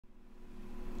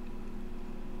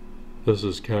This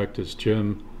is Cactus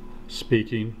Jim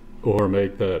speaking, or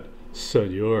make that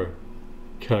Senor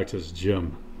Cactus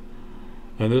Jim.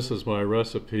 And this is my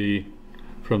recipe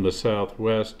from the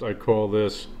Southwest. I call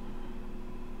this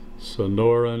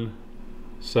Sonoran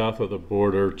south of the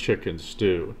border chicken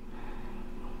stew.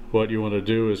 What you want to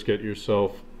do is get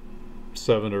yourself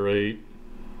 7 or 8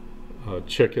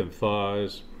 chicken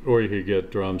thighs, or you could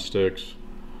get drumsticks.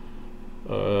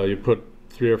 You put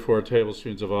 3 or 4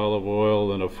 tablespoons of olive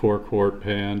oil in a 4-quart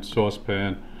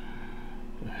saucepan.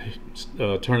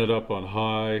 Turn it up on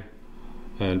high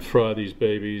and fry these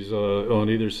babies on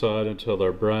either side until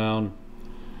they're brown.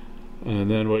 And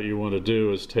then what you want to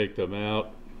do is take them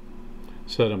out,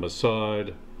 set them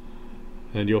aside,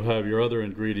 and you'll have your other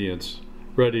ingredients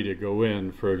ready to go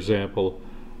in. For example,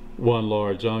 1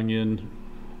 large onion,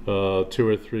 2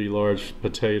 or 3 large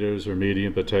potatoes or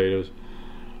medium potatoes,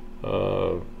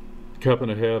 1.5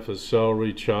 cups of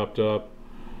celery chopped up,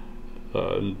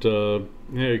 and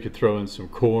you could throw in some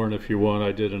corn if you want.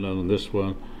 I did it on this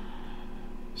one.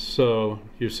 So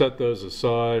you set those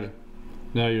aside.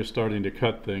 Now you're starting to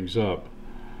cut things up.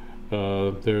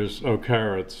 There's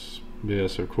carrots,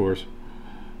 yes, of course,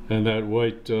 and that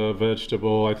white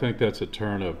vegetable, I think that's a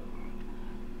turnip,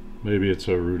 maybe it's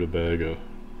a rutabaga.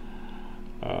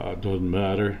 Doesn't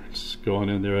matter, it's going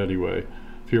in there anyway.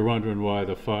 If you're wondering why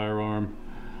the firearm,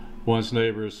 once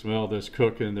neighbors smell this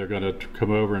cooking, they're going to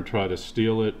come over and try to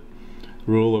steal it.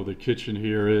 Rule of the kitchen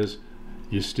here is,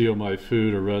 you steal my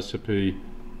food or recipe,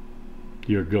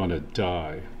 you're gonna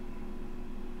die.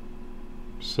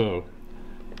 So,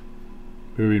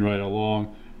 moving right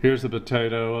along, here's the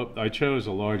potato. I chose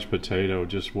a large potato,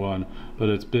 just one, but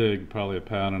it's big, probably 1.5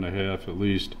 pounds at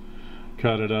least.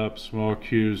 Cut it up, small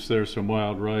cubes. There's some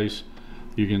wild rice.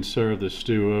 You can serve the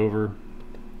stew over.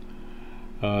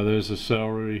 There's the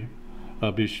celery.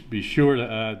 Be sure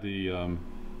to add the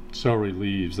celery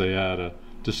leaves. They add a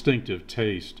distinctive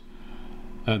taste,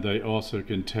 and they also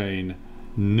contain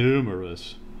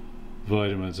numerous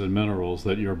vitamins and minerals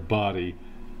that your body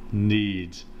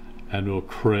needs and will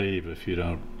crave if you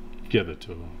don't give it to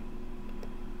them.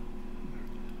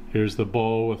 Here's the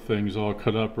bowl with things all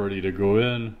cut up, ready to go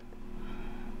in.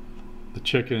 The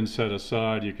chicken set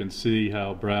aside. You can see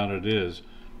how brown it is,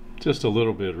 just a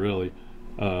little bit really.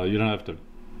 You don't have to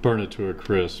burn it to a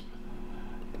crisp.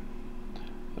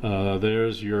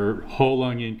 There's your whole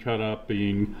onion cut up,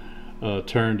 being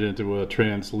turned into a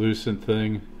translucent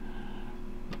thing.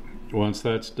 Once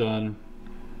that's done,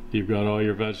 you've got all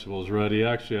your vegetables ready.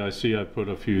 Actually, I see I put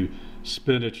a few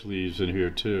spinach leaves in here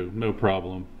too, no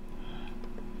problem.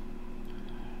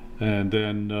 And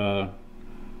then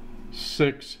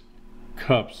 6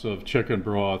 cups of chicken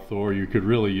broth, or you could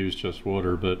really use just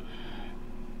water, but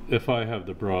if I have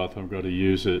the broth, I'm going to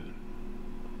use it.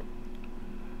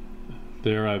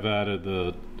 There I've added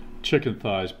the chicken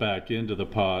thighs back into the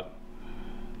pot,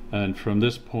 and from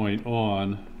this point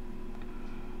on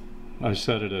I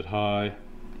set it at high,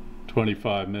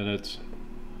 25 minutes.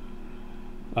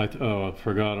 I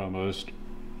forgot almost.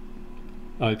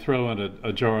 I throw in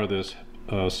a jar of this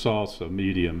salsa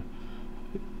medium.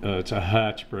 It's a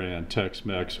Hatch brand,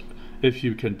 Tex-Mex. If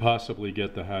you can possibly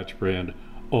get the Hatch brand,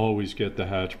 always get the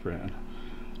Hatch brand.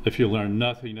 If you learn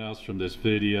nothing else from this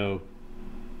video,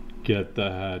 get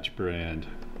the Hatch brand.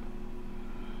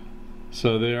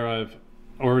 So there I've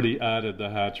already added the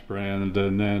Hatch brand,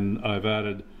 and then I've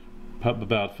added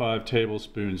about 5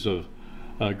 tablespoons of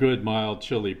good mild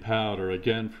chili powder,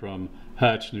 again from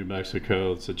Hatch, New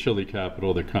Mexico. It's the chili capital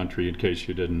of the country, in case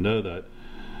you didn't know that.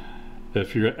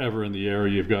 If you're ever in the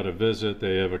area, you've got to visit.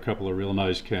 They have a couple of real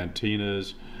nice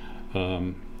cantinas.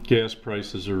 Gas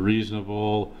prices are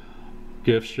reasonable.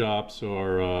 Gift shops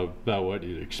are about what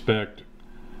you'd expect.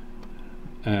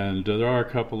 And there are a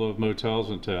couple of motels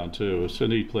in town too. It's a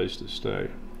neat place to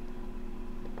stay.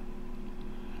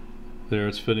 There,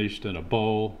 it's finished in a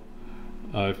bowl.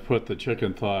 I've put the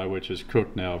chicken thigh, which is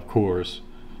cooked now, of course.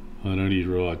 I don't eat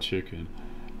raw chicken.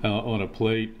 On a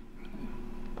plate.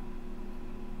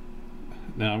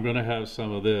 Now I'm going to have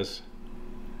some of this.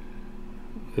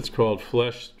 It's called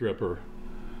flesh stripper.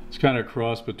 It's kind of a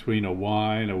cross between a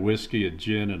wine, a whiskey, a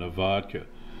gin, and a vodka.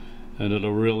 And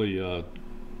it'll really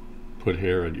put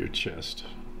hair in your chest.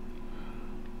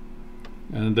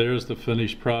 And there's the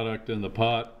finished product in the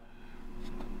pot.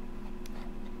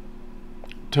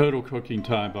 Total cooking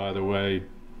time, by the way,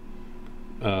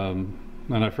 and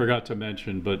I forgot to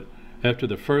mention, but after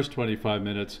the first 25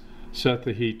 minutes, set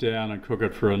the heat down and cook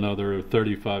it for another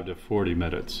 35 to 40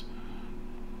 minutes.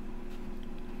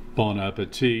 Bon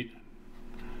appetit.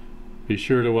 Be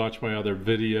sure to watch my other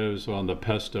videos on the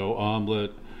pesto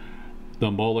omelet, the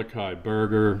Molokai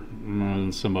burger,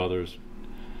 and some others.